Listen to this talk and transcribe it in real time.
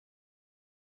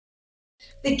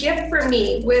The gift for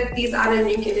me with these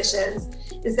autoimmune conditions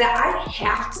is that I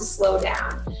have to slow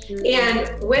down.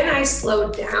 And when I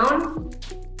slow down,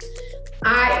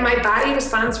 my body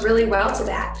responds really well to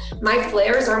that. My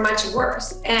flares are much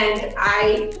worse. And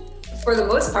I, for the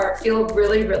most part, feel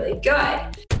really, really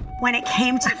good. When it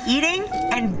came to eating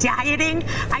and dieting,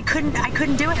 I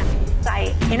couldn't do it.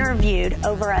 I interviewed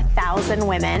over 1,000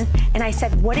 women and I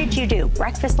said, what did you do?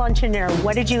 Breakfast, lunch, and dinner.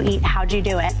 What did you eat? How'd you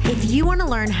do it? If you want to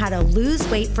learn how to lose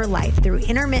weight for life through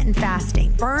intermittent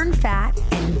fasting, burn fat,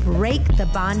 and break the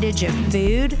bondage of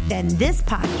food, then this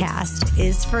podcast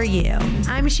is for you.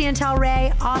 I'm Chantel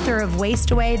Ray, author of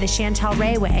Waste Away, The Chantel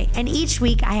Ray Way, and each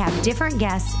week I have different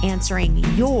guests answering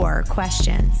your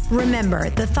questions.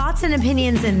 Remember, the thoughts and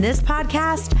opinions in this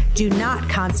podcast do not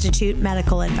constitute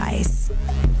medical advice.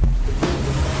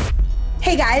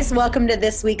 Hey guys, welcome to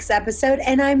this week's episode,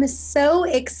 and I'm so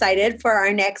excited for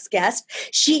our next guest.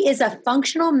 She is a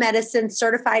functional medicine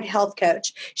certified health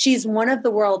coach. She's one of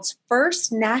the world's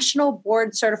first national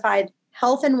board certified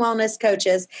health and wellness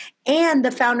coaches and the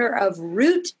founder of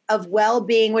Root of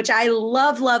Wellbeing, which I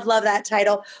love that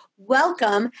title.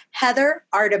 Welcome, Heather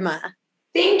Aardema.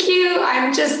 Thank you.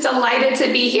 I'm just delighted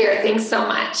to be here. Thanks so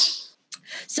much.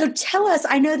 So tell us,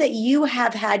 I know that you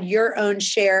have had your own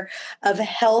share of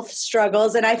health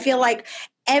struggles, and I feel like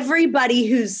everybody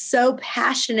who's so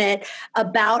passionate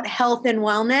about health and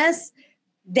wellness,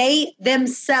 they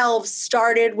themselves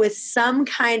started with some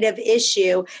kind of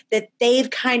issue that they've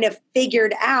kind of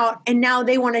figured out, and now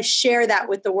they want to share that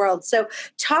with the world. So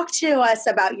talk to us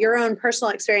about your own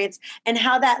personal experience and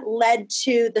how that led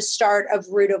to the start of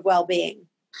Root of Wellbeing.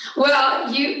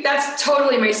 Well, that's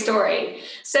totally my story.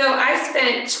 So I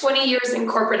spent 20 years in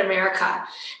corporate America,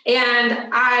 and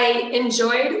I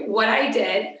enjoyed what I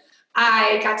did.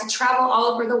 I got to travel all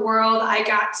over the world. I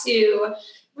got to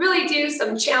really do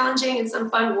some challenging and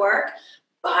some fun work,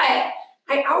 but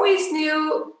I always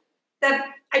knew that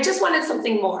I just wanted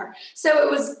something more. So it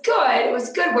was good. It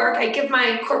was good work. I give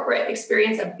my corporate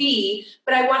experience a B,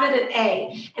 but I wanted an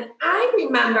A. And I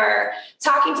remember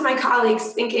talking to my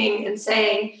colleagues, thinking and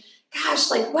saying, gosh,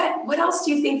 like what else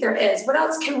do you think there is? What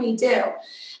else can we do?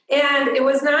 And it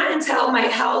was not until my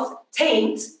health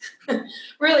tanked,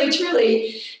 really,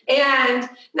 truly, and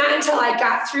not until I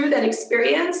got through that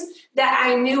experience that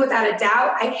I knew without a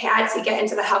doubt I had to get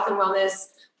into the health and wellness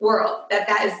world,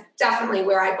 that is definitely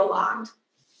where I belonged.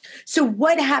 So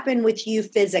what happened with you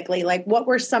physically? Like, what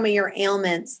were some of your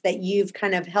ailments that you've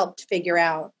kind of helped figure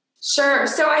out? Sure.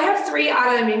 So I have 3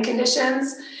 autoimmune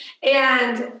conditions.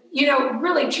 And,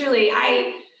 really, truly,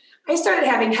 I started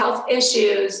having health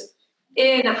issues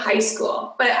in high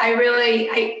school. But I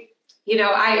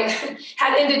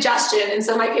had indigestion. And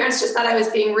so my parents just thought I was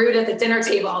being rude at the dinner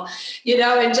table,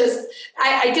 and just,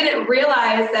 I didn't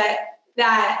realize that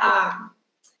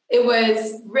it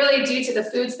was really due to the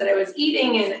foods that I was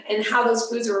eating and how those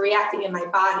foods were reacting in my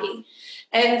body.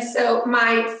 And so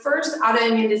my first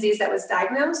autoimmune disease that was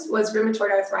diagnosed was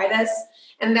rheumatoid arthritis,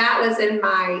 and that was in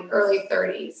my early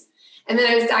 30s. And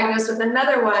then I was diagnosed with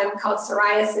another one called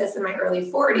psoriasis in my early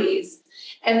 40s.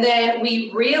 And then we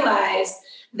realized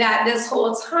that this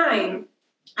whole time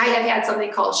I had had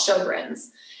something called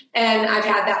Sjogren's, and I've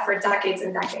had that for decades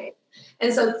and decades.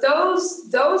 And so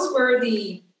those were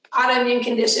the autoimmune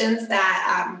conditions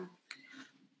that,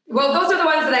 those are the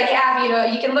ones that I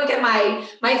have. You can look at my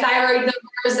thyroid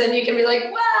numbers and you can be like,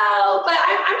 well, but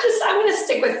I'm going to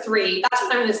stick with 3. That's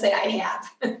what I'm going to say I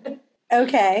have.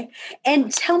 Okay.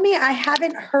 And tell me, I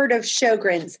haven't heard of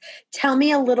Sjogren's. Tell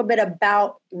me a little bit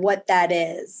about what that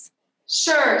is.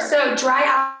 Sure. So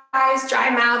dry eyes, dry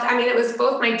mouth. I mean, it was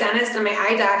both my dentist and my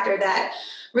eye doctor that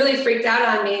really freaked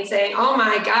out on me and saying, oh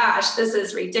my gosh, this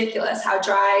is ridiculous. How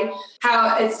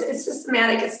it's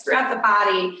systematic. It's throughout the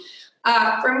body.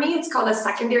 For me, it's called a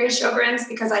secondary Sjogren's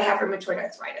because I have rheumatoid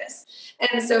arthritis.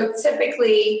 And so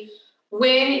typically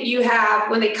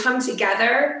when they come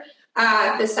together,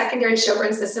 the secondary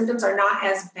Sjogren's, the symptoms are not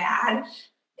as bad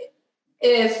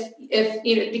if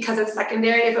because it's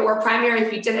secondary. If it were primary,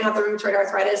 if you didn't have the rheumatoid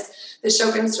arthritis, the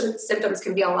Sjogren's symptoms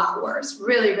can be a lot worse.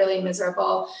 Really, really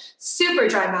miserable. Super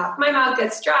dry mouth. My mouth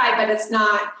gets dry, but it's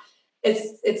not.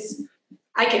 It's.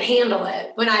 I can handle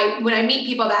it. When I meet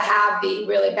people that have the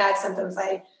really bad symptoms,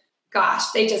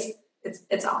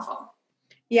 it's awful.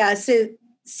 Yeah.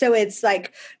 So it's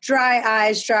like dry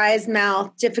eyes, dry as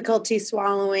mouth, difficulty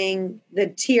swallowing, the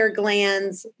tear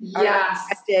glands are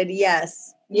affected.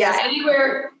 Yes. Yeah,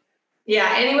 anywhere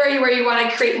Yeah, anywhere where you want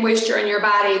to create moisture in your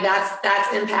body,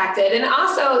 that's impacted. And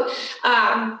also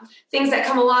things that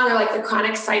come along are like the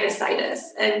chronic sinusitis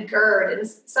and GERD and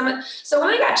so when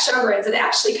I got Sjogren's, it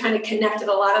actually kind of connected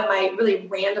a lot of my really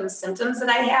random symptoms that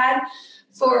I had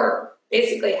for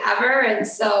basically ever. And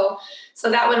so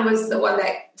that one was the one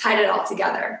that tied it all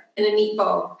together in a neat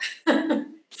bow.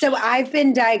 So I've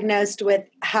been diagnosed with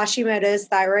Hashimoto's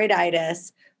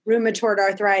thyroiditis, rheumatoid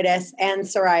arthritis, and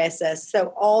psoriasis.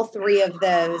 So all three of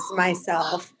those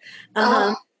myself.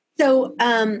 So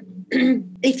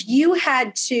if you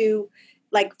had to,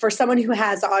 like for someone who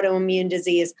has autoimmune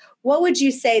disease, what would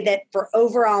you say that for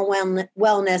overall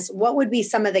wellness, what would be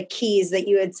some of the keys that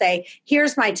you would say,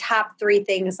 here's my top 3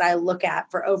 things I look at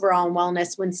for overall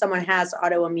wellness when someone has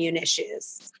autoimmune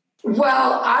issues?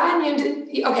 Well,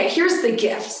 okay, here's the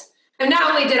gift. And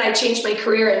not only did I change my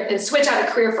career and switch out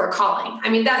a career for a calling, I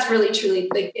mean, that's really, truly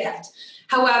the gift.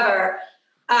 However,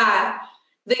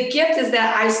 the gift is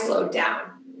that I slowed down.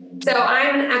 So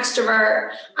I'm an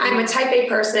extrovert. I'm a type A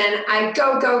person. I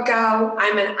go, go, go.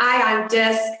 I'm an ion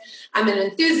disc. I'm an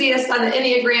enthusiast on the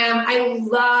Enneagram. I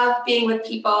love being with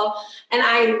people. And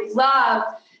I love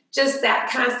just that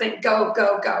constant go,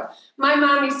 go, go. My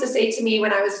mom used to say to me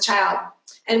when I was a child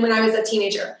and when I was a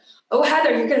teenager, oh,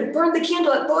 Heather, you're going to burn the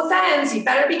candle at both ends. You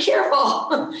better be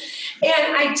careful. And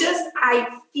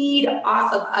I feed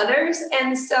off of others.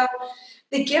 And so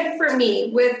the gift for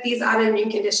me with these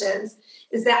autoimmune conditions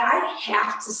is that I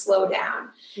have to slow down.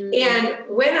 Mm-hmm.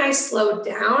 And when I slow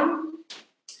down,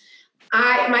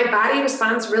 my body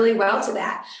responds really well to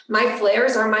that. My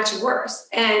flares are much worse.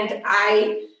 And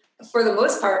I, for the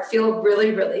most part, feel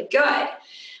really, really good.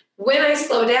 When I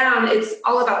slow down, it's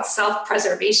all about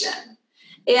self-preservation.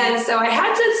 And so I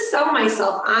had to sell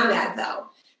myself on that, though,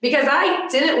 because I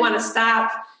didn't want to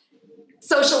stop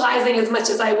socializing as much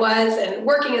as I was and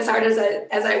working as hard as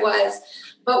I was.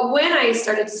 But when I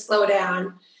started to slow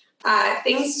down,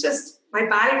 my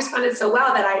body responded so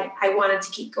well that I wanted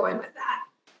to keep going with that.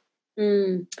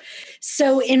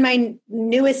 So in my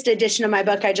newest edition of my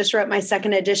book, I just wrote my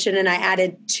second edition and I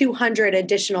added 200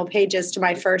 additional pages to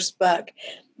my first book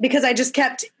because I just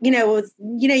kept,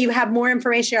 you have more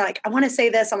information. You're like, I want to say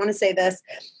this. I want to say this.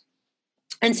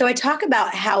 And so I talk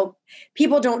about how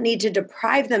people don't need to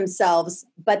deprive themselves,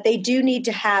 but they do need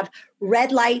to have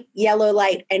red light, yellow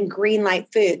light, and green light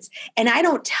foods. And I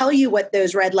don't tell you what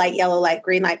those red light, yellow light,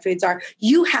 green light foods are.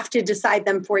 You have to decide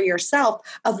them for yourself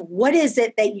of what is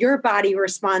it that your body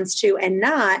responds to and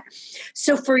not.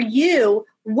 So for you,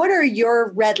 what are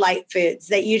your red light foods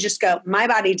that you just go, my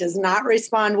body does not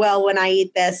respond well when I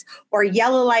eat this, or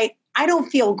yellow light, I don't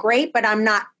feel great, but I'm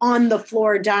not on the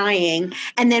floor dying.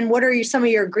 And then what are some of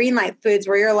your green light foods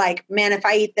where you're like, man, if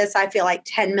I eat this, I feel like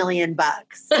 $10 million.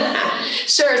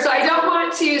 Sure. So I don't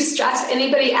want to stress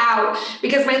anybody out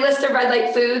because my list of red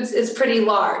light foods is pretty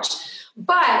large.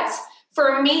 But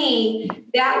for me,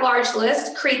 that large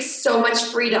list creates so much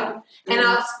freedom. And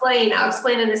I'll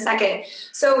explain in a second.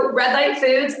 So red light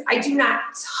foods, I do not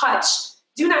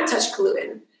touch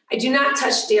gluten. I do not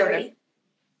touch dairy.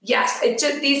 Yes,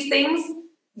 these things,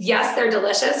 yes, they're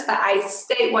delicious, but I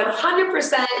stay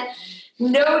 100%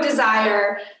 no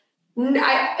desire.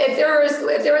 If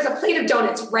there was a plate of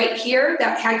donuts right here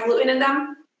that had gluten in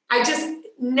them, I just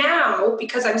now,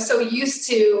 because I'm so used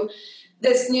to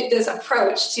this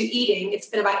approach to eating, it's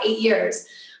been about 8 years,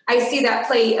 I see that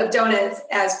plate of donuts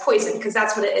as poison because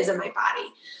that's what it is in my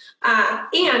body.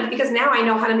 And because now I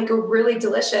know how to make a really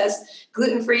delicious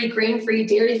gluten-free, grain-free,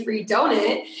 dairy-free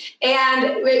donut, and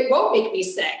it won't make me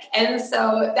sick. And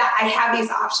so that I have these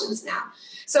options now.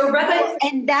 So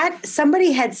and that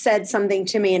somebody had said something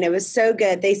to me and it was so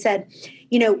good. They said,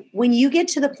 when you get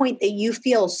to the point that you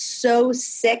feel so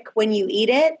sick when you eat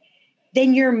it,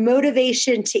 then your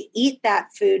motivation to eat that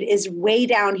food is way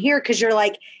down here because you're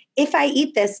like, if I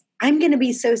eat this, I'm going to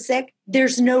be so sick.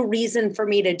 There's no reason for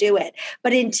me to do it.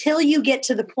 But until you get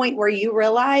to the point where you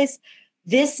realize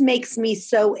this makes me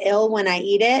so ill when I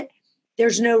eat it,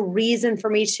 there's no reason for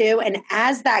me to. And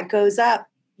as that goes up,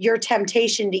 your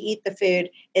temptation to eat the food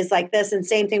is like this. And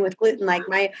same thing with gluten. Like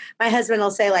my husband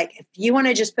will say, like, if you want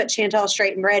to just put Chantal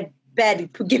straight in bed,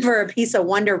 give her a piece of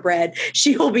Wonder Bread.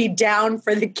 She will be down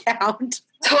for the count.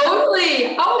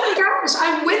 Totally. Oh my gosh.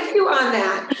 I'm with you on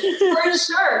that for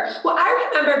sure. Well, I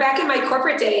remember back in my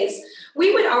corporate days,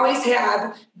 we would always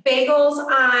have bagels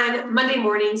on Monday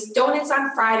mornings, donuts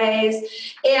on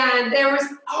Fridays, and there was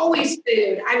always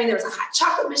food. I mean, there was a hot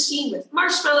chocolate machine with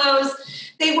marshmallows.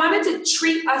 They wanted to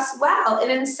treat us well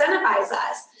and incentivize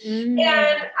us. And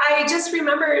I just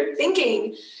remember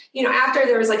thinking, you know, after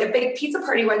there was like a big pizza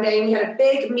party one day and we had a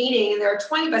big meeting and there were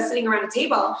 20 of us sitting around a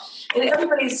table and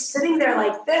everybody's sitting there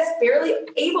like this, barely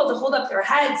able to hold up their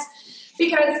heads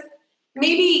because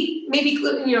maybe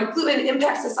gluten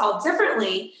impacts us all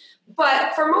differently.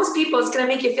 But for most people, it's going to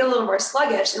make you feel a little more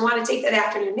sluggish and want to take that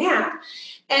afternoon nap.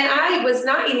 And I was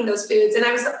not eating those foods. And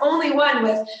I was the only one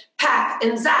with pep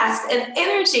and zest and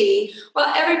energy.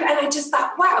 And I just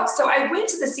thought, wow. So I went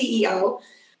to the CEO,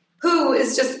 who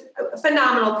is just a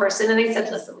phenomenal person. And I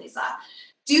said, listen, Lisa,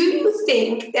 do you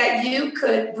think that you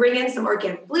could bring in some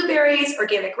organic blueberries,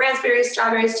 organic raspberries,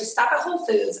 strawberries, just stop at Whole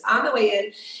Foods on the way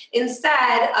in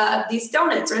instead of these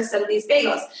donuts or instead of these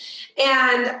bagels?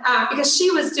 And because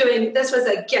she was doing, this was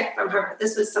a gift from her.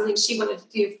 This was something she wanted to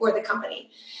do for the company.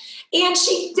 And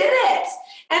she did it.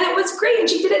 And it was great. And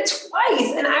she did it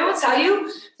twice. And I will tell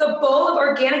you, the bowl of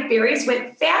organic berries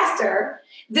went faster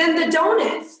than the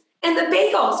donuts and the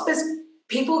bagels because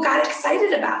people got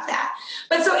excited about that.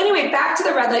 But so anyway, back to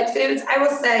the red light foods, I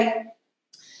will say,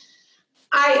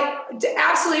 I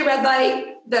absolutely red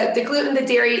light, the gluten, the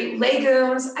dairy,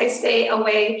 legumes. I stay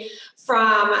away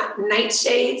from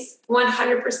nightshades,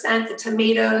 100%, the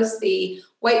tomatoes, the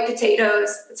white potatoes.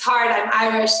 It's hard. I'm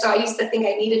Irish, so I used to think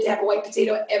I needed to have a white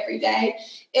potato every day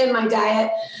in my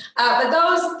diet. But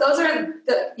those are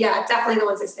definitely the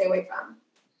ones I stay away from.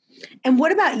 And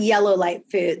what about yellow light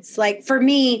foods? Like for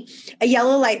me, a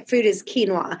yellow light food is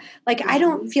quinoa. Like I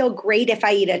don't feel great if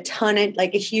I eat a ton of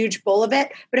like a huge bowl of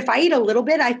it, but if I eat a little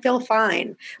bit, I feel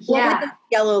fine. What would the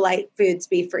yellow light foods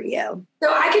be for you?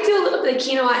 So I could do a little bit of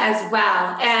quinoa as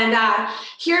well. And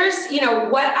here's,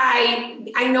 what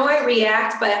I know I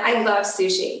react, but I love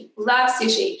sushi.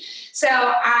 So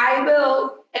I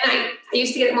will, and I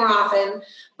used to get it more often,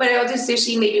 but I will do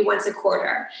sushi maybe once a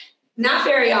quarter. Not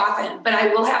very often, but I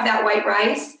will have that white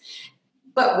rice.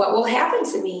 But what will happen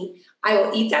to me, I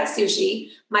will eat that sushi.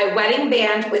 My wedding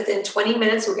band within 20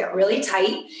 minutes will get really tight.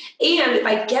 And if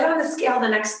I get on the scale the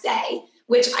next day,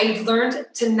 which I learned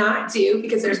to not do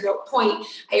because there's no point,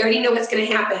 I already know what's going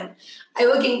to happen, I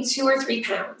will gain 2 or 3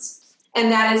 pounds. And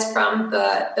that is from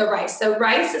the rice. So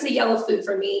rice is a yellow food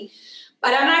for me.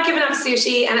 But I'm not giving up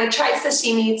sushi. And I tried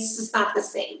sashimi. It's just not the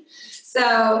same.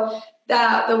 So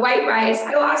the white rice.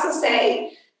 I will also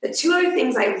say the 2 other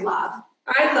things I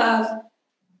love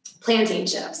plantain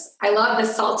chips. I love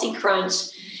the salty crunch.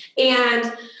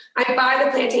 And I buy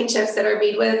the plantain chips that are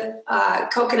made with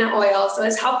coconut oil, so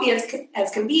as healthy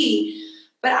as can be.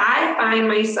 But I find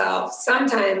myself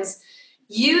sometimes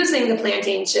using the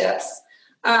plantain chips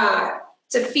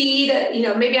to feed,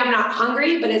 maybe I'm not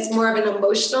hungry, but it's more of an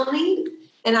emotional need.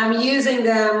 And I'm using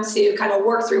them to kind of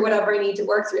work through whatever I need to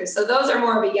work through. So those are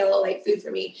more of a yellow light food for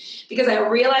me because I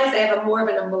realize I have a more of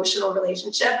an emotional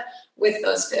relationship with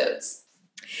those foods.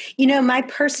 My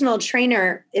personal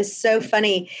trainer is so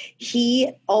funny.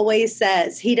 He always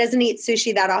says he doesn't eat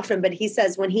sushi that often, but he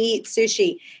says when he eats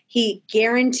sushi, he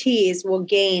guarantees will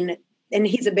gain, and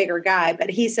he's a bigger guy, but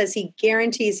he says he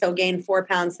guarantees he'll gain 4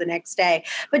 pounds the next day.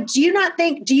 But do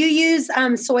you use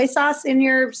soy sauce in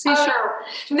your sushi?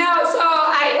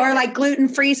 No, or like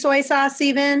gluten-free soy sauce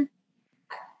even?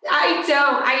 I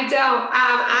don't.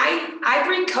 I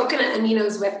bring coconut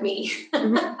aminos with me.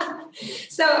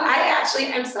 So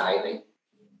I'm sorry, my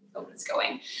phone is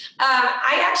going.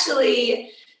 I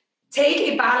actually take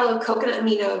a bottle of coconut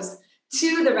aminos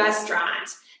to the restaurant.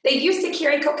 They used to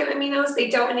carry coconut aminos. They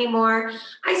don't anymore.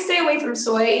 I stay away from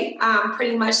soy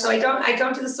pretty much. So I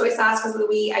don't do the soy sauce because of the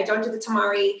wheat. I don't do the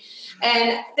tamari.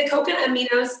 And the coconut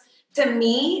aminos to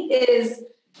me is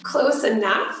close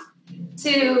enough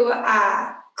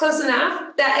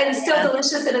that and still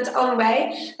delicious in its own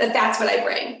way, that's what I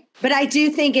bring. But I do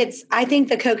think I think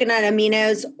the coconut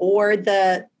aminos or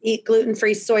the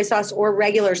gluten-free soy sauce or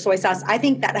regular soy sauce, I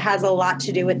think that has a lot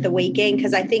to do with the weight gain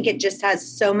because I think it just has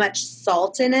so much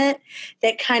salt in it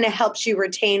that kind of helps you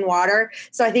retain water.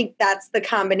 So I think that's the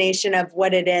combination of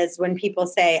what it is when people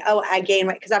say, oh, I gain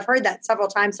weight. Because I've heard that several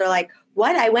times. They're like,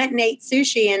 what? I went and ate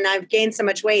sushi and I've gained so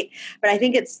much weight. But I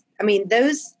think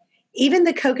even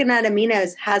the coconut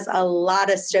aminos has a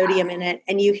lot of sodium in it,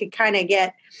 and you could kind of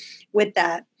get with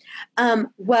that.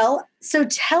 So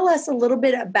tell us a little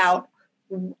bit about,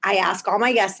 I ask all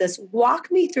my guests this, walk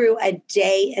me through a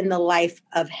day in the life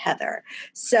of Heather.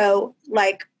 So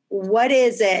like, what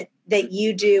is it that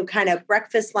you do kind of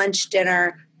breakfast, lunch,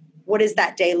 dinner? What does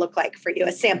that day look like for you?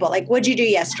 A sample, like what'd you do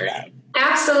yesterday?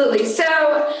 Absolutely. So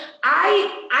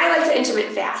I like to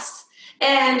intermittent fast.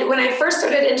 And when I first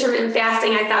started intermittent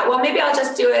fasting, I thought, well, maybe I'll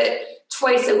just do it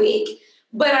twice a week.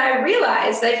 But I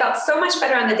realized that I felt so much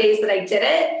better on the days that I did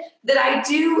it that I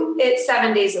do it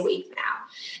 7 days a week now.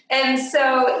 And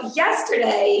so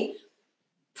yesterday,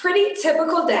 pretty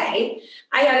typical day,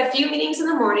 I had a few meetings in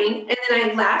the morning and then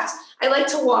I left. I like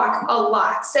to walk a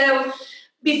lot. So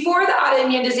before the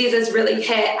autoimmune diseases really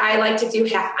hit, I like to do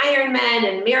half Ironman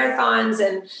and marathons,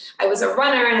 and I was a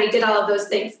runner and I did all of those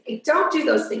things. I don't do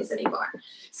those things anymore.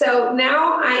 So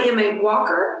now I am a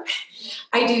walker,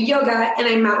 I do yoga, and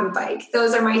I mountain bike.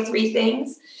 Those are my three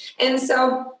things. And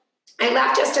so I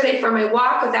left yesterday for my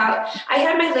walk I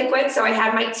had my liquid, so I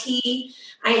had my tea,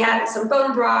 I had some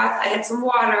bone broth, I had some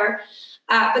water,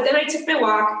 but then I took my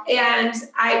walk and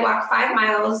I walked 5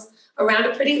 miles around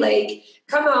a pretty lake,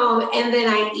 come home, and then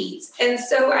I eat. And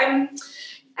so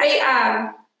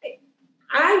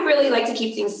I really like to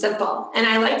keep things simple, and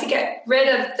I like to get rid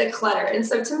of the clutter. And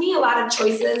so to me, a lot of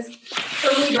choices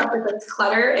for me represents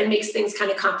clutter and makes things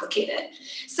kind of complicated.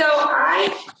 So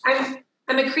I'm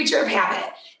a creature of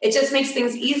habit. It just makes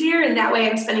things easier, and that way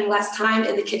I'm spending less time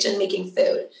in the kitchen making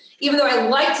food. Even though I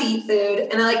like to eat food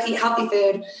and I like to eat healthy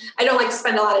food, I don't like to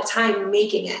spend a lot of time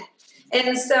making it.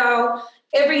 And so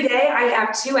every day I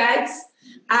have 2 eggs.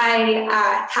 I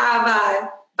have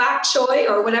bok choy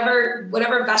or whatever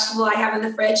vegetable I have in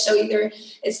the fridge. So either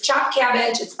it's chopped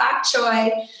cabbage, it's bok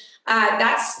choy,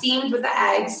 that's steamed with the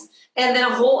eggs, and then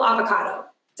a whole avocado.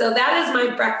 So that is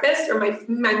my breakfast or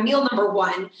my meal number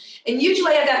 1. And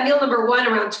usually I have that meal number 1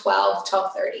 around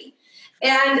 12:30.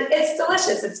 And it's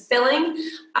delicious. It's filling.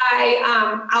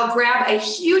 I'll grab a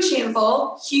huge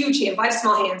handful. I have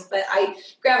small hands, but I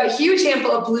grab a huge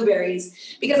handful of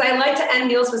blueberries because I like to end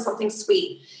meals with something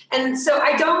sweet. And so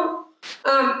I don't,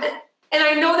 and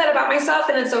I know that about myself,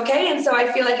 and it's okay. And so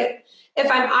I feel like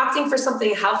if I'm opting for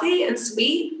something healthy and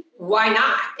sweet, why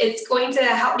not? It's going to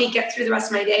help me get through the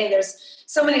rest of my day. And there's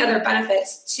so many other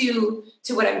benefits to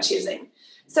what I'm choosing.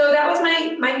 So that was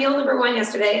my meal number 1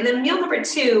 yesterday. And then meal number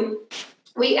 2,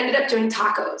 we ended up doing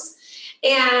tacos.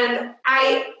 And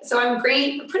I'm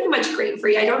pretty much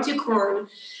grain-free. I don't do corn,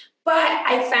 but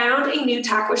I found a new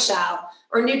taco shell,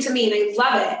 or new to me, and I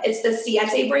love it. It's the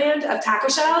Siete brand of taco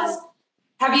shells.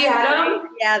 Have you had them?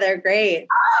 Yeah, they're great.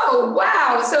 Oh,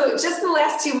 wow. So just in the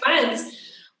last 2 months,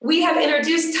 we have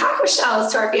introduced taco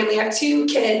shells to our family. I have 2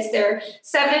 kids. They're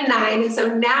 7 and 9. And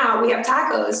so now we have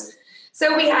tacos.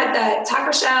 So we had the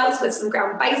taco shells with some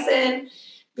ground bison.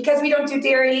 Because we don't do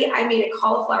dairy, I made a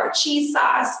cauliflower cheese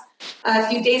sauce a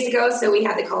few days ago. So we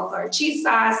had the cauliflower cheese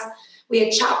sauce. We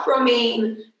had chopped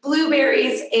romaine,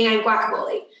 blueberries, and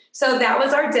guacamole. So that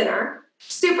was our dinner.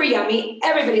 Super yummy.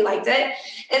 Everybody liked it.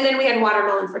 And then we had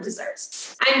watermelon for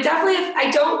desserts. I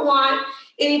don't want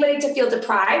anybody to feel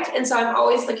deprived. And so I'm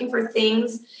always looking for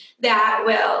things that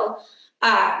will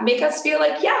make us feel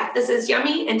like, yeah, this is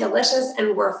yummy and delicious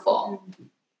and we're full.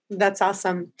 That's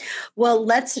awesome. Well,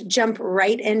 let's jump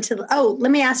right into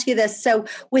let me ask you this. So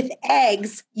with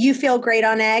eggs, you feel great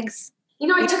on eggs?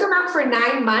 I took them out for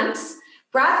 9 months,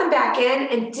 brought them back in,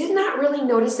 and did not really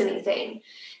notice anything.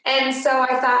 And so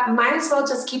I thought, might as well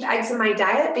just keep eggs in my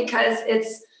diet because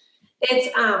it's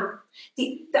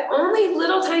the only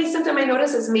little tiny symptom I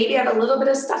notice is maybe I have a little bit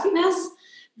of stuffiness.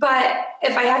 But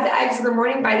if I had the eggs in the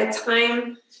morning, by the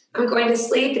time I'm going to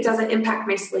sleep, it doesn't impact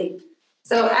my sleep.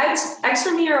 So eggs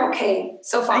for me are okay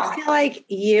so far. I feel like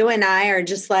you and I are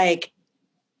just like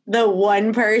the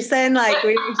one person, like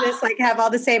we just like have all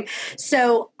the same.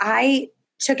 So I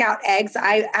took out eggs.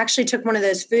 I actually took one of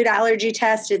those food allergy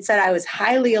tests. It said I was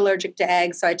highly allergic to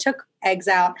eggs. So I took eggs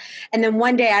out. And then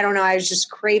one day, I don't know, I was just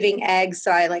craving eggs.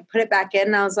 So I like put it back in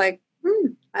and I was like,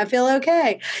 I feel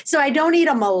okay. So I don't eat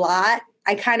them a lot.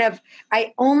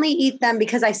 I only eat them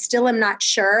because I still am not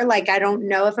sure. Like, I don't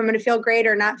know if I'm going to feel great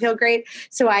or not feel great.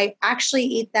 So I actually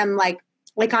eat them like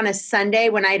on a Sunday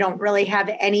when I don't really have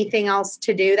anything else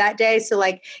to do that day. So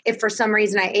like if for some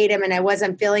reason I ate them and I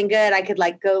wasn't feeling good, I could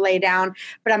like go lay down,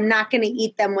 but I'm not going to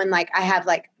eat them when like I have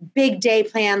like big day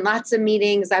plan, lots of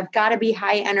meetings. I've got to be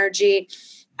high energy.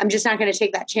 I'm just not going to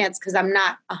take that chance because I'm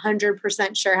not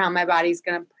 100% sure how my body's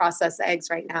going to process eggs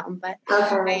right now, but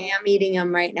I am eating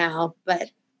them right now. But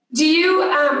do you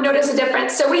notice a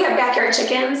difference? So we have backyard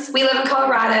chickens. We live in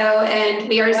Colorado and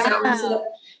we are zoned so that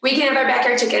we can have our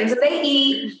backyard chickens and they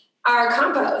eat our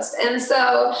compost. And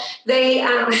so they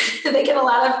get a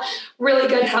lot of really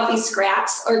good, healthy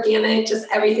scraps, organic, just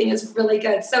everything is really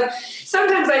good. So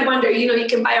sometimes I wonder, you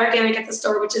can buy organic at the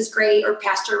store, which is great, or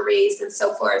pasture raised and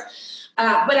so forth.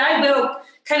 But I will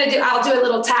I'll do a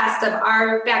little test of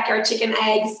our backyard chicken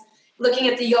eggs. looking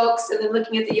at the yolks and then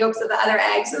looking at the yolks of the other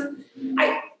eggs. And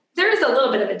there is a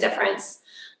little bit of a difference.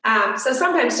 So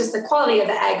sometimes just the quality of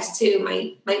the eggs too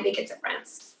might make a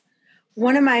difference.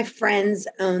 One of my friends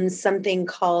owns something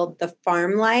called the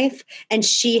Farm Life, and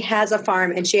she has a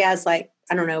farm and she has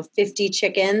 50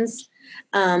 chickens.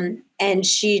 And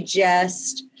she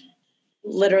just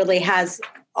literally has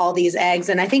all these eggs.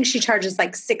 And I think she charges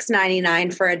like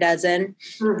 $6.99 for a dozen.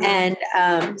 Mm-hmm.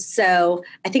 And so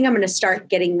I think I'm going to start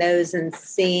getting those and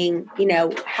seeing,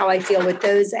 how I feel with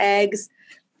those eggs.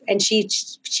 And she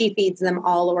feeds them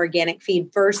all organic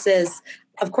feed versus,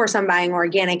 of course, I'm buying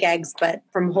organic eggs, but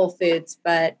from Whole Foods,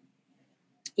 but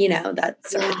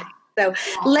that's sort of thing. So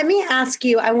let me ask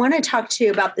you, I want to talk to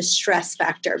you about the stress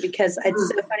factor, because it's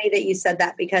so funny that you said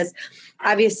that, because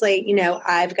obviously,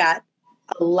 I've got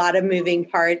a lot of moving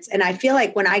parts. And I feel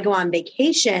like when I go on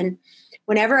vacation,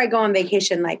 whenever I go on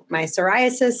vacation, like my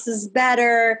psoriasis is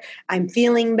better, I'm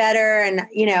feeling better. And,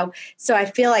 so I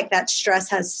feel like that stress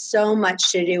has so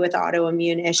much to do with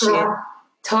autoimmune issues.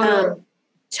 Totally.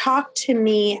 Talk to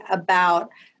me about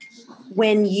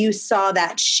when you saw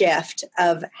that shift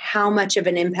of how much of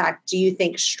an impact do you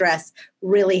think stress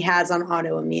really has on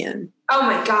autoimmune? Oh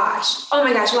my gosh. Well,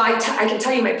 I can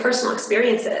tell you my personal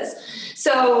experiences.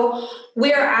 So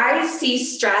where I see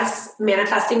stress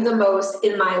manifesting the most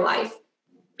in my life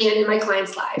and in my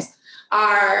clients' lives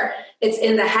it's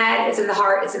in the head, it's in the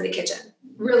heart, it's in the kitchen,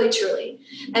 really, truly.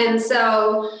 And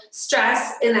so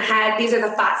stress in the head, these are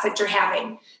the thoughts that you're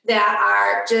having that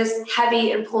are just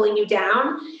heavy and pulling you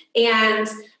down. And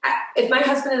if my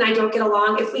husband and I don't get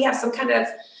along, if we have some kind of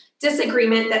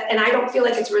disagreement and I don't feel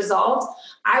like it's resolved,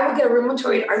 I will get a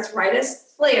rheumatoid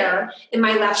arthritis flare in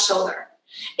my left shoulder.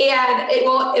 And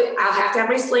I'll have to have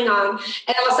my sling on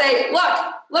and I'll say,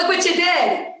 look what you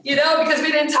did, because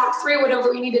we didn't talk through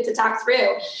whatever we needed to talk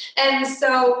through. And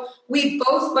so we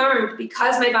both learned,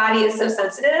 because my body is so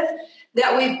sensitive,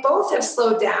 that we both have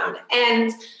slowed down.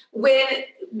 And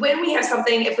when we have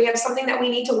something, if we have something that we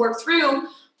need to work through,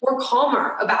 we're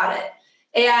calmer about it.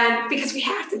 And because we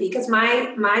have to be, because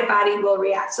my body will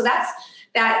react. So that's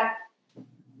that.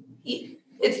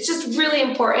 It's just really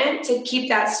important to keep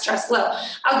that stress low.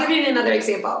 I'll give you another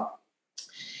example.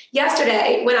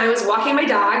 Yesterday, when I was walking my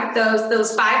dog,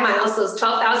 those 5 miles, those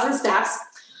 12,000 steps,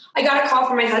 I got a call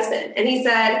from my husband, and he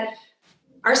said,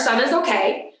 our son is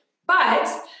okay, but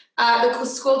the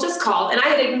school just called, and I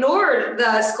had ignored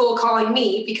the school calling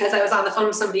me because I was on the phone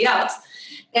with somebody else.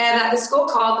 And the school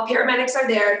called, the paramedics are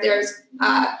there. There's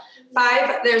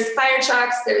fire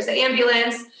trucks, there's the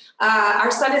ambulance.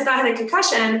 Our son has not had a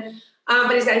concussion,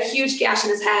 but he's got a huge gash in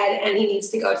his head and he needs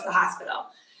to go to the hospital.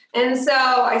 And so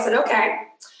I said, okay.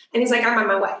 And he's like, I'm on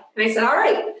my way. And I said, all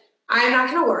right, I'm not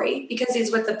going to worry, because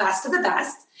he's with the best of the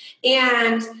best.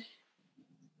 And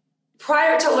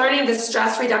prior to learning the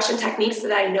stress reduction techniques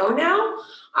that I know now,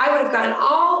 I would have gotten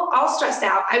all stressed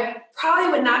out. I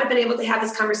probably would not have been able to have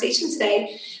this conversation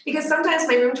today, because sometimes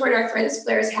my rheumatoid arthritis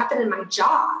flares happen in my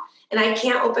jaw and I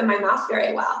can't open my mouth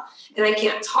very well and I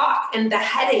can't talk, and the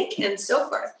headache and so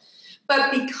forth.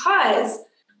 But because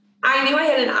I knew I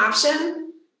had an option,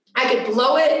 I could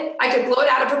blow it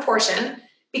out of proportion,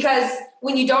 because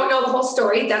when you don't know the whole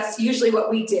story, that's usually what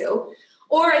we do.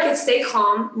 Or I could stay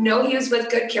calm, know he was with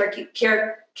good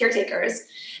caretakers,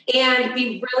 and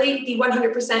be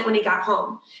 100% when he got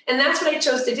home. And that's what I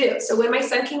chose to do. So when my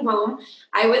son came home,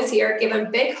 I was here, gave him a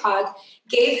big hug,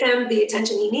 gave him the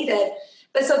attention he needed.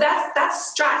 But so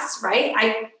that's stress,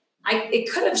 right?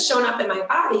 It could have shown up in my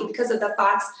body because of the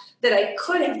thoughts that I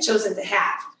could have chosen to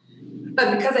have.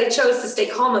 But because I chose to stay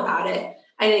calm about it,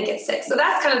 I didn't get sick. So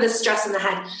that's kind of the stress in the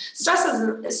head.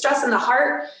 Stress in the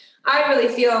heart. I really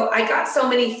feel I got so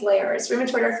many flares,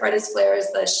 rheumatoid arthritis flares,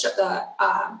 the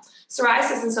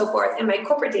psoriasis and so forth in my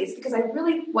corporate days, because I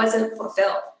really wasn't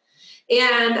fulfilled.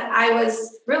 And I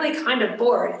was really kind of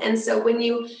bored. And so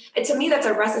to me, that's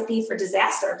a recipe for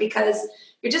disaster, because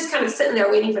you're just kind of sitting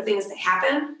there waiting for things to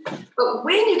happen. But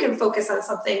when you can focus on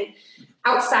something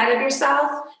outside of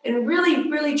yourself and really,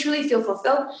 really, truly feel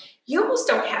fulfilled, you almost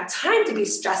don't have time to be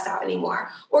stressed out anymore,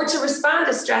 or to respond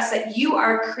to stress that you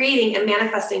are creating and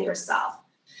manifesting yourself.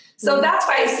 So that's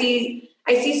why I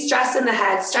see stress in the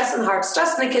head, stress in the heart,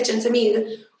 stress in the kitchen. To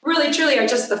me, really, truly are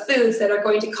just the foods that are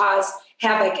going to cause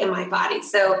havoc in my body.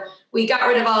 So we got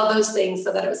rid of all of those things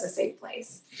so that it was a safe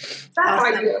place. That's how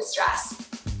I deal with stress.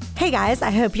 Hey guys, I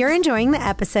hope you're enjoying the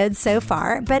episode so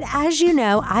far, but as you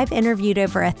know, I've interviewed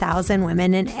over 1,000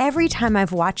 women, and every time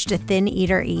I've watched a thin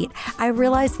eater eat, I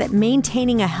realize that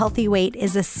maintaining a healthy weight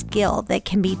is a skill that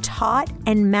can be taught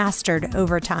and mastered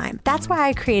over time. That's why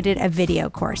I created a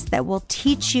video course that will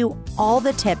teach you all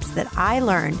the tips that I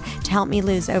learned to help me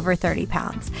lose over 30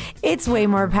 pounds. It's way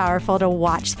more powerful to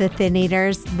watch the thin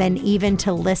eaters than even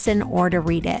to listen or to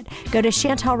read it. Go to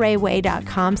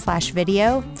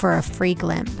chantelrayway.com/video for a free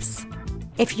glimpse.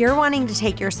 If you're wanting to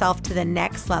take yourself to the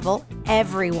next level,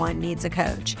 everyone needs a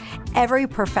coach. Every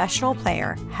professional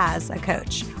player has a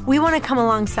coach. We want to come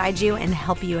alongside you and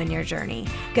help you in your journey.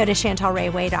 Go to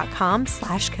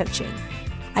chantelrayway.com/coaching.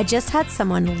 I just had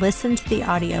someone listen to the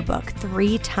audiobook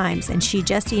 3 times, and she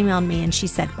just emailed me and she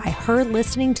said by her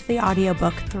listening to the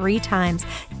audiobook 3 times,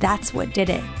 that's what did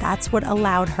it. That's what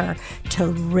allowed her to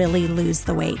really lose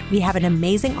the weight. We have an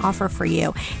amazing offer for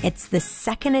you. It's the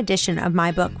second edition of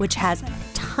my book, which has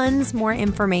tons more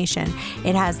information.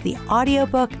 It has the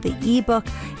audiobook, the ebook.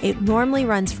 It normally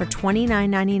runs for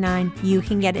 $29.99. You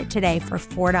can get it today for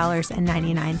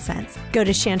 $4.99. Go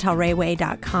to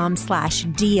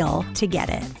chantelrayway.com/deal to get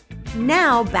it.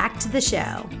 Now back to the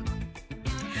show.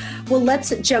 Well,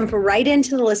 let's jump right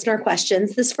into the listener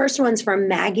questions. This first one's from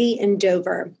Maggie in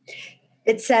Dover.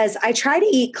 It says, I try to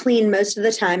eat clean most of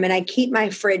the time, and I keep my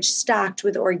fridge stocked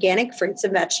with organic fruits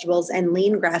and vegetables and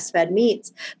lean grass-fed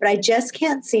meats, but I just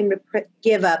can't seem to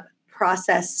give up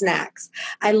processed snacks.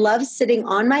 I love sitting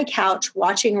on my couch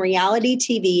watching reality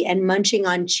TV and munching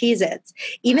on Cheez-Its,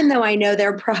 even though I know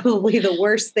they're probably the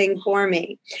worst thing for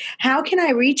me. How can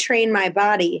I retrain my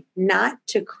body not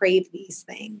to crave these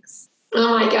things?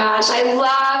 Oh my gosh, I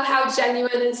love how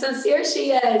genuine and sincere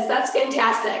she is. That's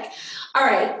fantastic. All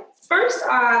right, first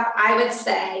off, I would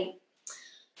say,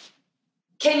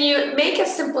 can you make a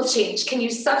simple change? Can you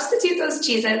substitute those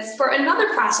Cheez-Its for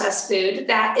another processed food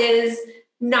that is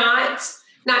not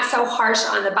so harsh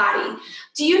on the body?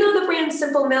 Do you know the brand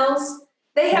Simple Mills?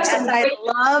 They have some I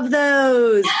love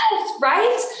those. Yes,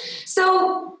 right?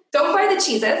 So don't buy the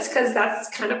Cheez-Its because that's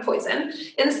kind of poison.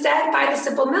 Instead, buy the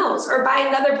Simple Mills or buy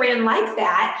another brand like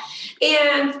that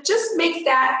and just make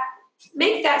that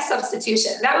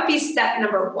substitution. That would be step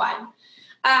number 1.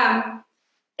 And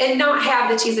not have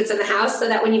the Cheez-Its in the house so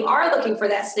that when you are looking for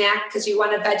that snack because you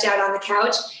want to veg out on the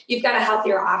couch, you've got a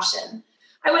healthier option.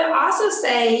 I would also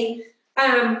say,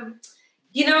 what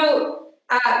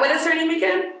is her name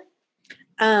again?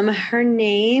 Her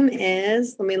name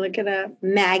is, let me look it up,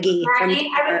 Maggie.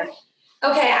 I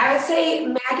would say,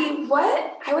 Maggie,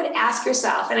 I would ask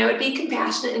yourself, and I would be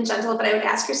compassionate and gentle, but I would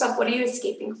ask yourself, what are you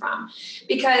escaping from?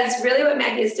 Because really what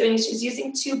Maggie is doing is she's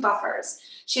using 2 buffers.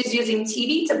 She's using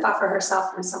TV to buffer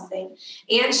herself from something,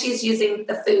 and she's using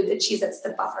the food, the Cheez-Its, to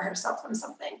buffer herself from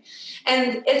something.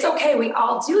 And it's okay, we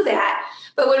all do that.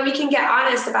 But when we can get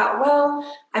honest about, well,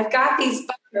 I've got these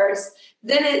buffers,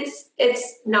 then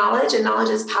it's knowledge, and knowledge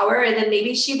is power, and then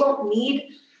maybe she won't need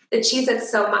the Cheez-Its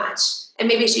so much. And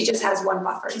maybe she just has 1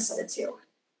 buffer instead of 2.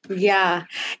 Yeah.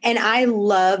 And I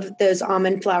love those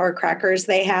almond flour crackers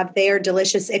they have. They are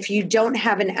delicious. If you don't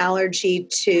have an allergy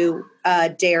to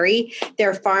dairy,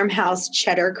 their farmhouse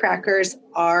cheddar crackers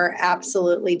are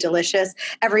absolutely delicious.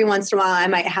 Every once in a while, I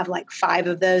might have like 5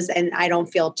 of those and I don't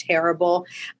feel terrible.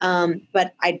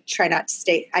 But I try to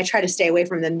stay away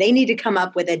from them. They need to come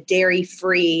up with a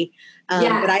dairy-free.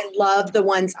 Yes. But I love the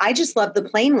ones, I just love the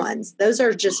plain ones. Those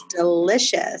are just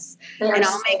delicious. And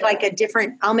I'll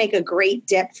make a great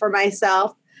dip for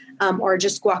myself, or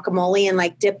just guacamole and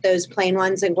like dip those plain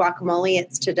ones in guacamole.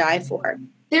 It's to die for.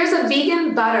 There's a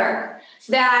vegan butter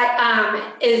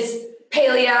that is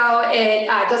paleo. It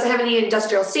doesn't have any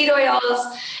industrial seed oils.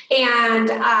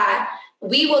 And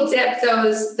we will dip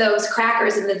those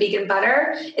crackers in the vegan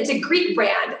butter. It's a Greek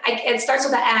brand. It starts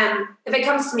with an M. If it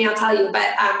comes to me, I'll tell you.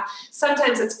 But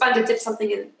sometimes it's fun to dip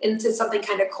something into something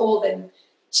kind of cold and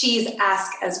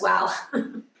cheese-esque as well.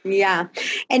 Yeah.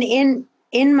 And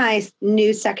in my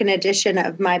new second edition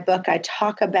of my book, I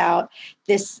talk about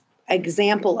this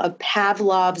example of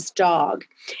Pavlov's dog.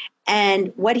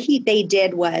 And what they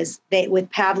did was with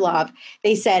Pavlov,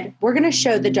 they said, we're going to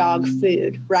show the dog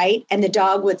food, right? And the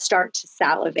dog would start to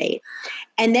salivate.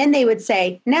 And then they would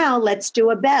say, now let's do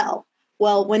a bell.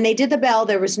 Well, when they did the bell,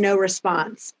 there was no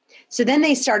response. So then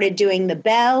they started doing the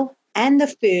bell and the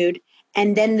food,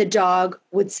 and then the dog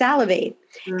would salivate.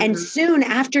 Mm-hmm. And soon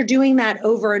after doing that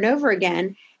over and over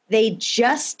again, they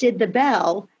just did the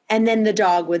bell, and then the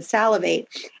dog would salivate.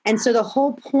 And so the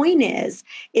whole point is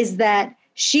that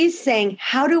she's saying,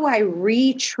 how do I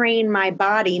retrain my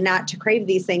body not to crave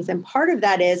these things? And part of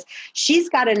that is she's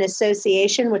got an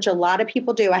association, which a lot of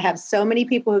people do. I have so many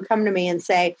people who come to me and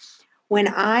say, when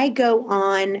I go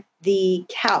on the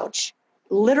couch,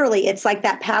 literally, it's like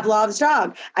that Pavlov's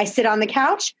dog. I sit on the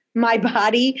couch, my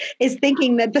body is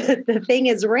thinking that the thing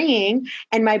is ringing,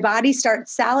 and my body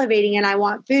starts salivating and I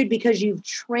want food, because you've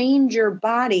trained your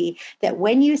body that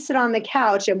when you sit on the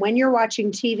couch and when you're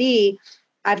watching TV,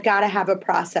 I've got to have a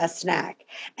processed snack.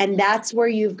 And that's where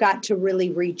you've got to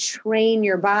really retrain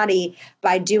your body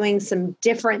by doing some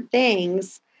different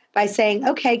things, by saying,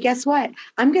 okay, guess what?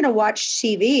 I'm going to watch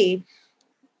TV,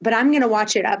 but I'm going to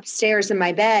watch it upstairs in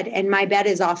my bed, and my bed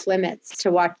is off limits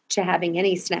to having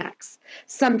any snacks.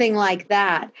 Something like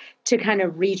that to kind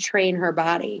of retrain her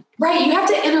body. Right. You have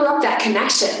to interrupt that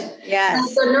connection.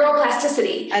 Yes. The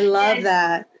neuroplasticity. I love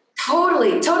that.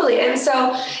 Totally. And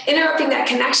so interrupting that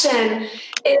connection,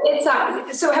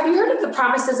 so have you heard of the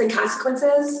promises and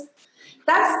consequences?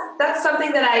 That's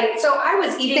something that I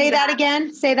was eating. Say that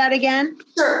again.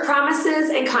 Sure. Promises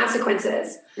and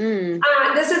consequences.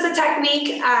 This is a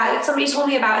technique somebody told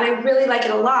me about, and I really like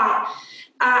it a lot.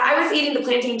 I was eating the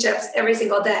plantain chips every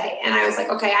single day, and I was like,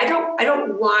 okay, I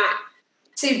don't want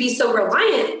to be so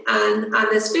reliant on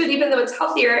this food, even though it's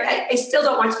healthier. I still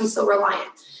don't want to be so reliant.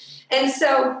 And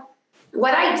so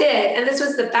what I did, and this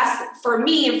was the best for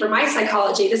me and for my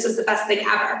psychology, this was the best thing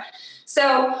ever.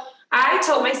 So I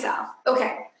told myself,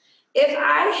 okay, if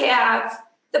I have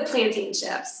the plantain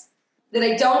chips that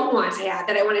I don't want to have,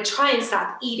 that I want to try and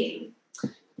stop eating,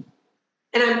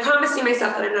 and I'm promising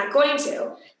myself that I'm not going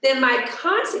to, then my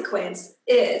consequence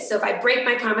is, so if I break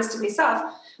my promise to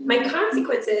myself, my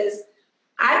consequence is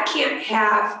I can't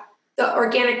have the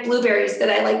organic blueberries that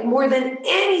I like more than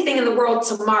anything in the world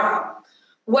tomorrow.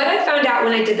 What I found out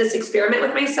when I did this experiment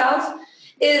with myself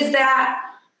is that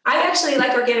I actually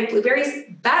like organic blueberries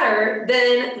better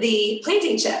than the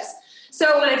plantain chips.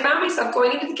 So when I found myself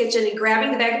going into the kitchen and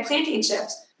grabbing the bag of plantain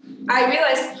chips, I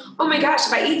realized, oh my gosh,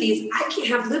 if I eat these, I can't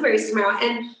have blueberries tomorrow.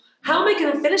 And how am I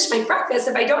going to finish my breakfast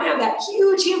if I don't have that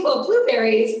huge handful of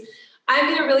blueberries? I'm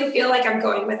going to really feel like I'm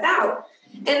going without.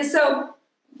 And so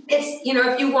it's,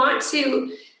 if you want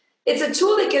to, it's a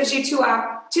tool that gives you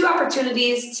two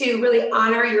opportunities to really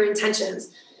honor your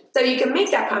intentions. So you can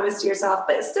make that promise to yourself,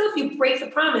 but still, if you break the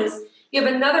promise, you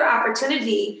have another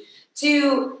opportunity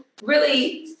to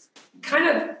really kind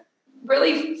of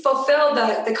really fulfill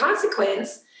the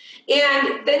consequence.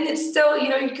 And then it's still,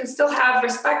 you can still have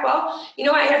respect. Well,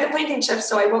 I had the plantain chips,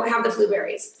 so I won't have the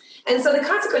blueberries. And so the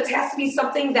consequence has to be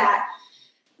something that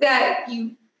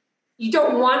you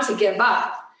don't want to give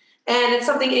up. And it's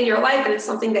something in your life, and it's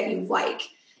something that you like.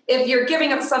 If you're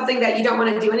giving up something that you don't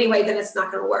want to do anyway, then it's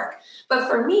not going to work. But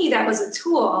for me, that was a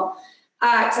tool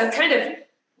to kind of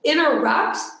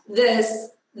interrupt this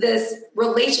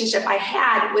relationship I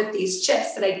had with these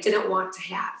chips that I didn't want to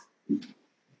have.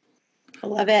 I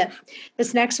love it.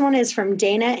 This next one is from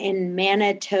Dana in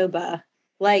Manitoba.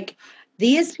 Like,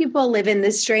 these people live in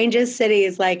the strangest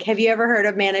cities. Like, have you ever heard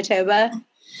of Manitoba?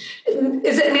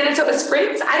 Is it Manitoba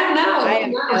Springs? I don't know.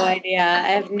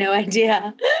 I have no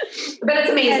idea. But it's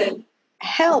amazing.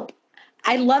 Help.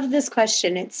 I love this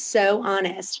question. It's so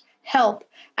honest. Help.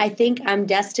 I think I'm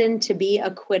destined to be a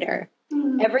quitter.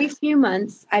 Every few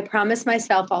months, I promise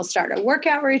myself I'll start a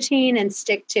workout routine and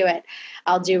stick to it.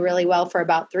 I'll do really well for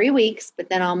about 3 weeks, but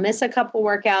then I'll miss a couple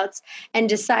workouts and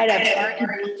decide I've already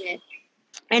done it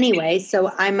anyway,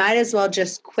 so I might as well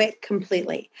just quit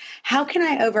completely. How can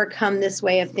I overcome this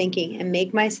way of thinking and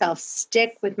make myself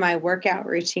stick with my workout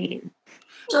routine?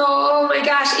 Oh my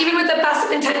gosh, even with the best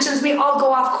of intentions, we all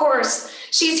go off course.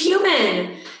 She's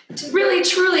human. Really,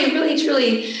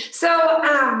 truly. So,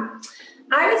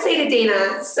 I would say to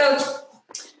Dana, so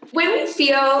when we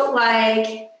feel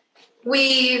like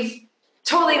we've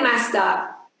totally messed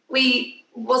up, we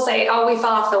will say, oh, we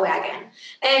fell off the wagon.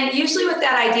 And usually with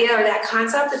that idea or that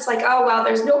concept, it's like, oh, well,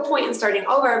 there's no point in starting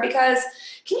over, because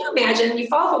can you imagine you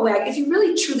fall off a wagon, if you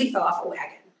really truly fell off a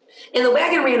wagon and the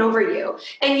wagon ran over you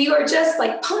and you are just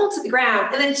like pummeled to the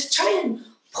ground, and then to try and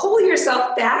pull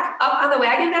yourself back up on the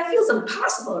wagon, that feels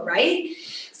impossible, right?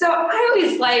 So I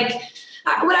always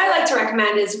what I like to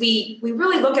recommend is we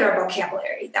really look at our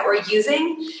vocabulary that we're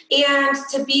using, and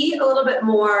to be a little bit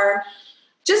more,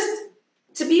 just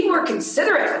to be more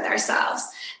considerate with ourselves.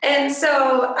 And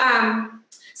so,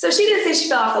 so she didn't say she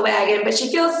fell off the wagon, but she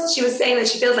was saying that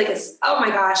she feels like it's, oh my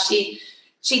gosh, she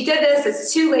did this,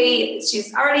 it's too late,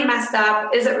 she's already messed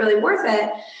up, is it really worth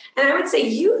it? And I would say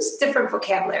use different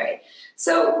vocabulary.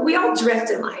 So we all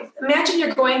drift in life. Imagine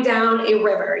you're going down a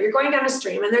river, you're going down a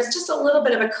stream, and there's just a little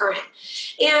bit of a current.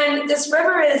 And this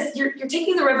river is, you're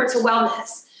taking the river to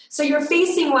wellness. So you're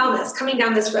facing wellness coming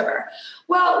down this river.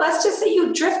 Well, let's just say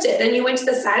you drifted and you went to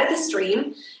the side of the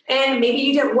stream and maybe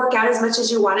you didn't work out as much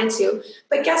as you wanted to.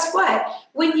 But guess what?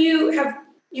 When you've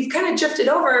kind of drifted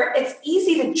over, it's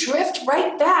easy to drift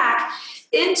right back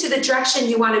into the direction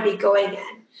you want to be going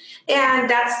in. And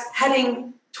that's heading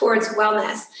towards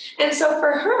wellness. And so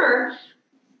for her,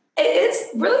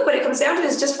 it's really what it comes down to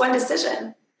is just one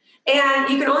decision. And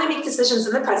you can only make decisions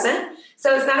in the present.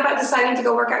 So it's not about deciding to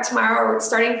go work out tomorrow or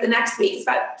starting the next week. It's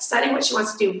about deciding what she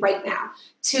wants to do right now,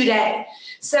 today.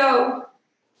 So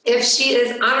if she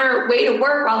is on her way to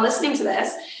work while listening to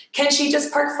this, can she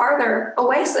just park farther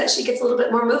away so that she gets a little bit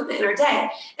more movement in her day?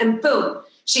 And boom,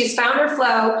 she's found her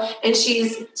flow and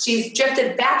she's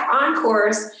drifted back on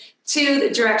course to the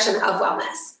direction of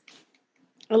wellness.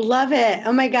 I love it.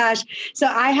 Oh my gosh. So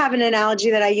I have an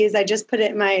analogy that I use. I just put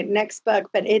it in my next book,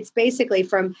 but it's basically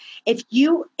from if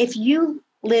you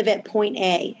live at point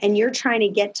A and you're trying to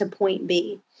get to point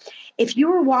B, if you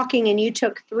were walking and you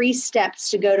took 3 steps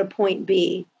to go to point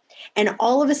B and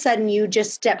all of a sudden you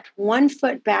just stepped 1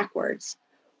 foot backwards,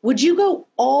 would you go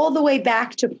all the way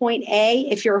back to point A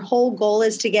if your whole goal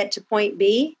is to get to point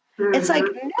B? It's like,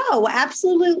 no,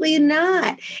 absolutely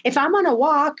not. If I'm on a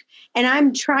walk and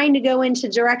I'm trying to go into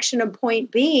direction of point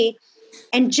B,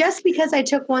 and just because I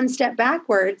took 1 step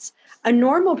backwards, a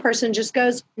normal person just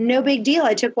goes, no big deal.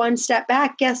 I took 1 step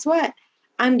back. Guess what?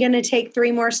 I'm going to take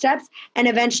 3 more steps and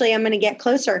eventually I'm going to get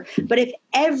closer. But if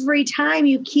every time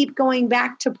you keep going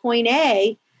back to point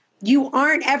A, you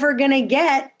aren't ever going to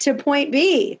get to point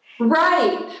B.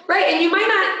 Right. And you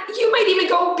might even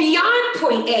go beyond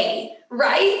point A.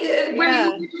 Right? Where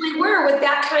you usually were with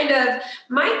that kind of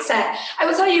mindset. I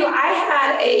will tell you, I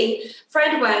had a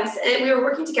friend once and we were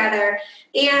working together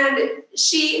and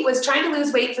she was trying to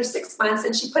lose weight for 6 months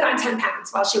and she put on 10 pounds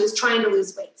while she was trying to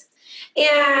lose weight.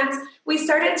 And we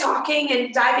started talking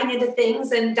and diving into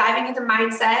things and diving into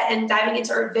mindset and diving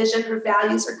into her vision, her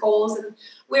values, her goals, and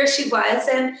where she was.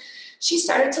 And she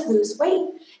started to lose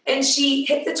weight and she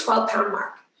hit the 12-pound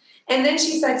mark. And then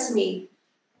she said to me,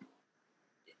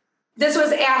 this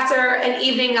was after an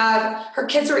evening of her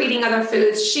kids were eating other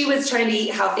foods. She was trying to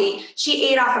eat healthy.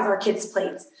 She ate off of her kids'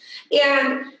 plates.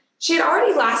 And she had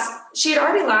already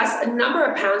lost a number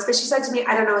of pounds, but she said to me,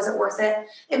 I don't know, is it worth it?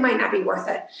 It might not be worth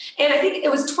it. And I think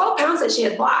it was 12 pounds that she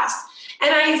had lost.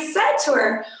 And I said to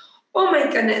her, oh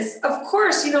my goodness, of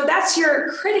course, that's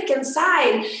your critic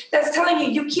inside that's telling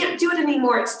you you can't do it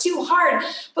anymore. It's too hard.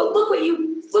 But look what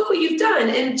you've done.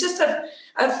 In just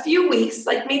a few weeks,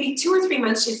 like maybe 2 or 3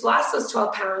 months, she's lost those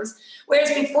 12 pounds.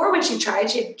 Whereas before when she tried,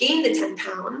 she had gained the 10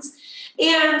 pounds.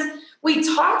 And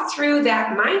we talked through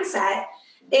that mindset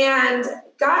and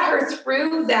got her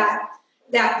through that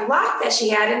block that she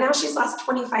had. And now she's lost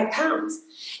 25 pounds.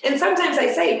 And sometimes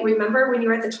I say, remember when you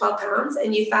were at the 12 pounds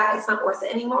and you thought it's not worth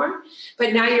it anymore,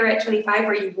 but now you're at 25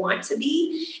 where you want to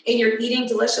be and you're eating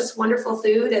delicious, wonderful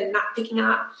food and not picking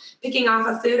off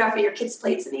a food off of your kids'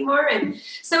 plates anymore. And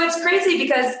so it's crazy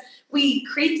because we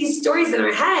create these stories in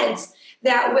our heads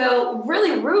that will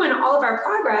really ruin all of our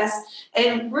progress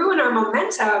and ruin our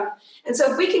momentum. And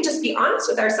so if we can just be honest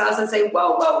with ourselves and say,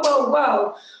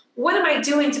 whoa, what am I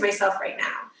doing to myself right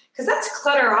now? Because that's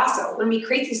clutter also when we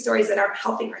create these stories that aren't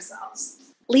helping ourselves.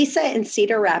 Lisa in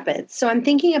Cedar Rapids. So I'm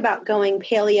thinking about going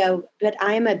paleo, but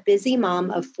I am a busy mom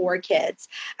of 4 kids.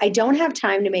 I don't have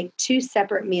time to make 2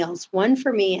 separate meals, one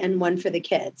for me and one for the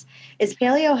kids. Is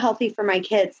paleo healthy for my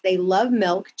kids? They love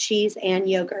milk, cheese, and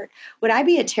yogurt. Would I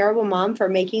be a terrible mom for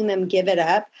making them give it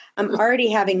up? I'm already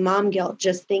having mom guilt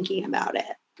just thinking about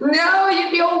it. No,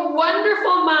 you'd be a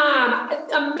wonderful mom.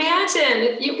 Imagine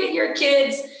if you get your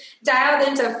kids dialed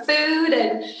into food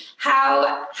and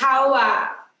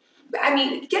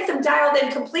get them dialed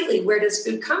in completely. Where does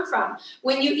food come from?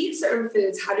 When you eat certain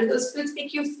foods, how do those foods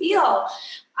make you feel?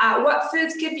 What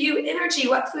foods give you energy?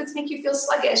 What foods make you feel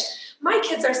sluggish? My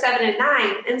kids are 7 and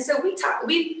 9. And so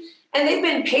and they've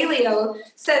been paleo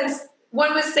since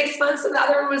one was 6 months and the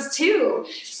other one was 2.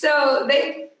 So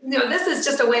this is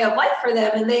just a way of life for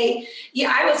them. And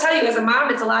I will tell you as a mom,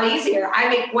 it's a lot easier. I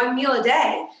make 1 meal a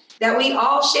day that we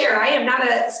all share. I am not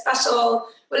a special,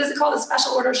 what is it called? A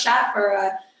special order chef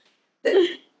or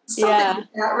something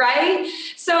like that, right?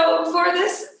 So for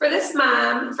this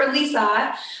mom, for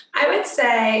Lisa, I would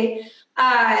say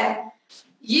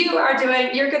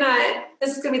you're gonna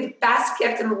this is going to be the best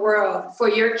gift in the world for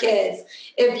your kids.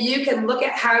 If you can look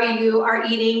at how you are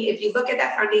eating, if you look at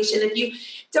that foundation, if you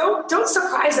don't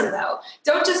surprise them though.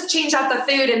 Don't just change out the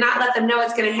food and not let them know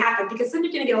it's going to happen, because then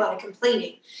you're going to get a lot of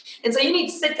complaining. And so you need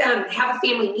to sit down and have a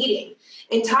family meeting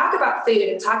and talk about food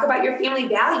and talk about your family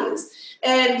values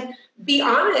and be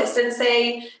honest and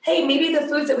say, hey, maybe the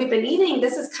foods that we've been eating,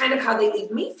 this is kind of how they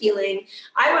leave me feeling.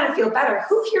 I want to feel better.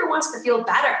 Who here wants to feel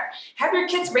better? Have your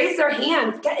kids raise their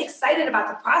hands, get excited about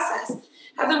the process.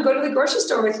 Have them go to the grocery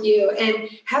store with you and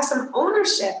have some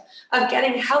ownership of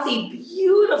getting healthy,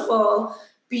 beautiful,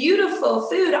 beautiful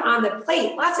food on the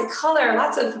plate. Lots of color,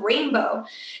 lots of rainbow.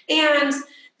 And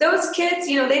those kids,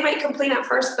 they might complain at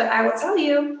first, but I will tell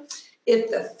you,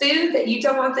 if the food that you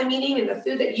don't want them eating and the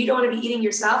food that you don't want to be eating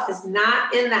yourself is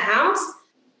not in the house,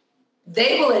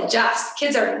 they will adjust.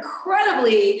 Kids are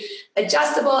incredibly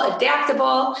adjustable,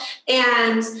 adaptable,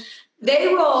 and they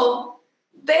will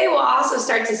also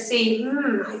start to see,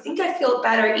 I think I feel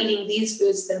better eating these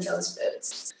foods than those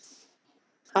foods.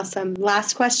 Awesome.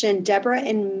 Last question, Deborah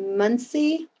in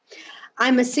Muncie.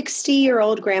 I'm a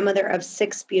 60-year-old grandmother of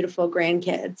 6 beautiful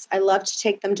grandkids. I love to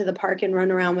take them to the park and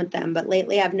run around with them, but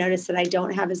lately I've noticed that I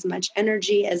don't have as much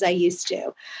energy as I used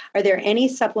to. Are there any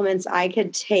supplements I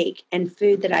could take and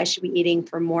food that I should be eating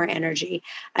for more energy?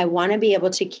 I want to be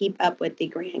able to keep up with the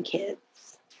grandkids.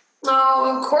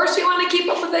 Oh, of course you want to keep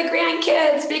up with the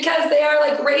grandkids because they are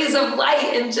like rays of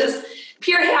light and just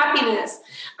pure happiness.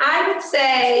 I would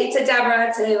say to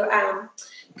Deborah to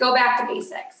go back to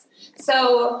basics.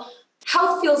 So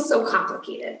health feels so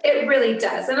complicated. It really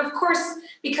does. And of course,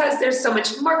 because there's so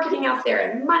much marketing out there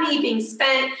and money being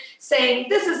spent saying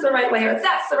this is the right way or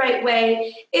that's the right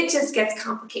way, it just gets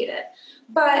complicated.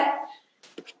 But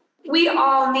we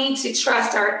all need to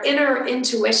trust our inner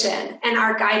intuition and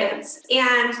our guidance.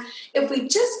 And if we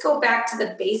just go back to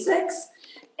the basics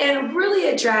and really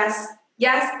address,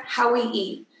 yes, how we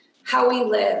eat, how we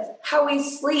live, how we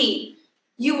sleep,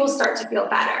 you will start to feel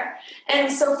better.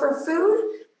 And so for food,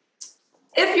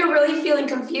 if you're really feeling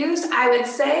confused, I would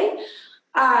say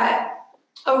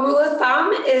a rule of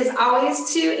thumb is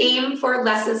always to aim for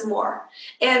less is more.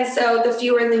 And so the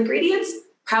fewer the ingredients,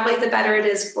 probably the better it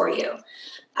is for you.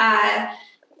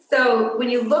 So when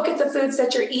you look at the foods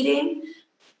that you're eating,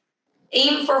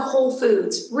 aim for whole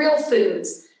foods, real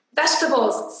foods,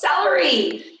 vegetables,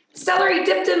 celery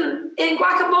dipped in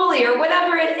guacamole or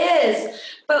whatever it is,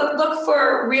 but look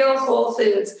for real whole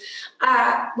foods.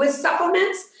 With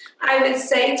supplements, I would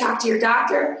say talk to your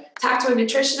doctor, talk to a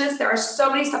nutritionist. There are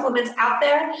so many supplements out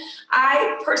there.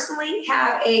 I personally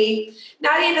have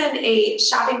not even a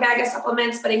shopping bag of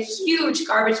supplements, but a huge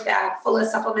garbage bag full of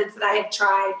supplements that I have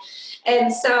tried.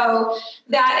 And so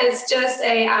that is just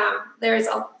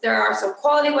there are some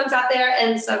quality ones out there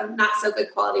and some not so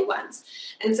good quality ones.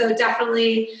 And so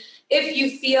definitely, if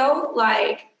you feel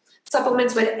like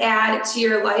supplements would add to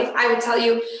your life, I would tell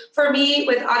you, for me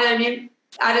with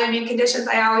autoimmune conditions,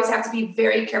 I always have to be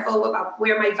very careful about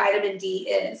where my vitamin D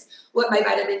is, what my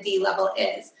vitamin D level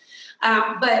is.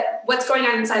 But what's going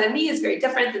on inside of me is very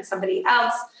different than somebody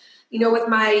else. With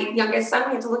my youngest son,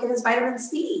 we have to look at his vitamin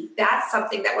C. That's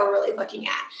something that we're really looking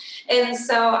at. And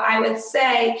so I would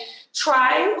say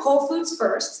try whole foods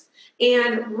first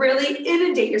and really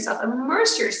inundate yourself,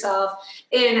 immerse yourself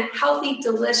in healthy,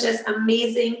 delicious,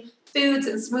 amazing foods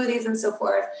and smoothies and so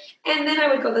forth. And then I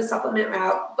would go the supplement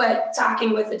route, but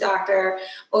talking with a doctor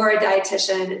or a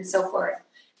dietitian and so forth.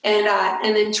 And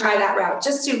then try that route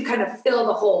just to kind of fill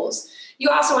the holes. You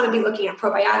also want to be looking at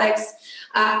probiotics.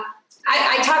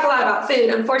 I talk a lot about food.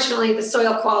 Unfortunately, the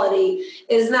soil quality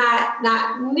is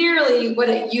not nearly what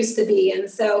it used to be.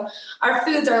 And so our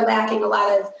foods are lacking a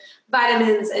lot of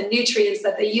vitamins and nutrients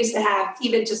that they used to have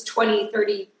even just 20,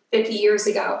 30, 50 years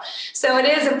ago. So it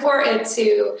is important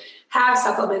to have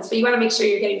supplements, but you want to make sure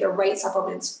you're getting the right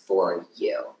supplements for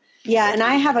you. Yeah, and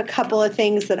I have a couple of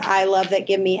things that I love that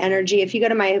give me energy. If you go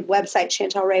to my website,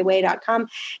 ChantelRayWay.com,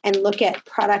 and look at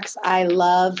products I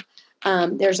love,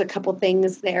 there's a couple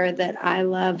things there that I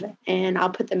love, and I'll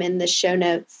put them in the show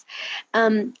notes.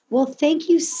 Well, thank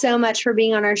you so much for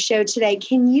being on our show today.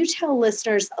 Can you tell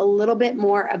listeners a little bit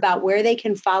more about where they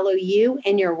can follow you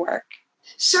and your work?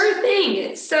 Sure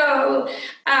thing. So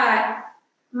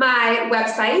my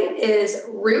website is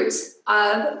Root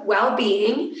of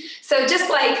Wellbeing. So just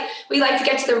like we like to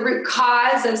get to the root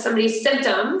cause of somebody's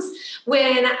symptoms,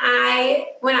 when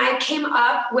I came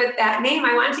up with that name,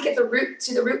 I wanted to get to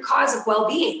the root cause of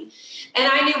well-being.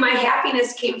 And I knew my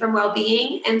happiness came from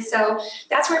well-being. And so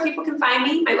that's where people can find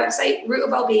me, my website, Root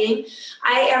of Wellbeing.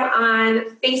 I am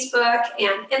on Facebook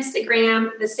and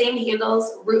Instagram, the same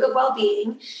handles, Root of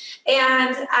Wellbeing.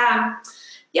 And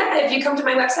if you come to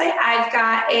my website, I've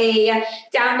got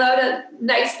download a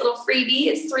nice little freebie.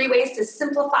 It's 3 ways to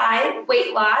simplify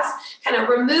weight loss, kind of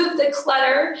remove the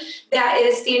clutter that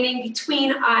is standing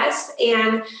between us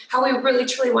and how we really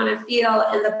truly want to feel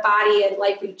and the body and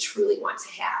life we truly want to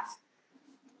have.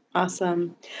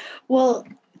 Awesome. Well,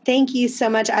 thank you so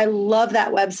much. I love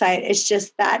that website. It's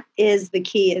just that is the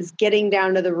key, is getting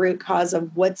down to the root cause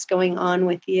of what's going on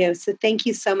with you. So thank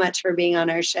you so much for being on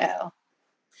our show.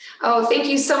 Oh, thank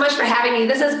you so much for having me.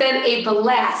 This has been a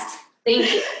blast.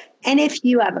 Thank you. And if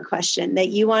you have a question that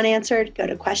you want answered, go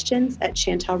to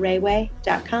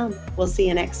questions@ChantelRayway.com. We'll see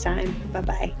you next time.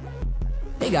 Bye-bye.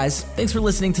 Hey guys, thanks for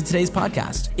listening to today's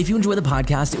podcast. If you enjoy the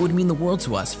podcast, it would mean the world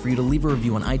to us for you to leave a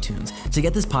review on iTunes to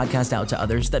get this podcast out to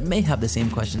others that may have the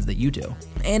same questions that you do.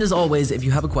 And as always, if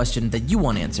you have a question that you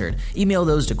want answered, email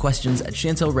those to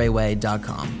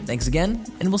questions@ChantelRayway.com. Thanks again,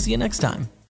 and we'll see you next time.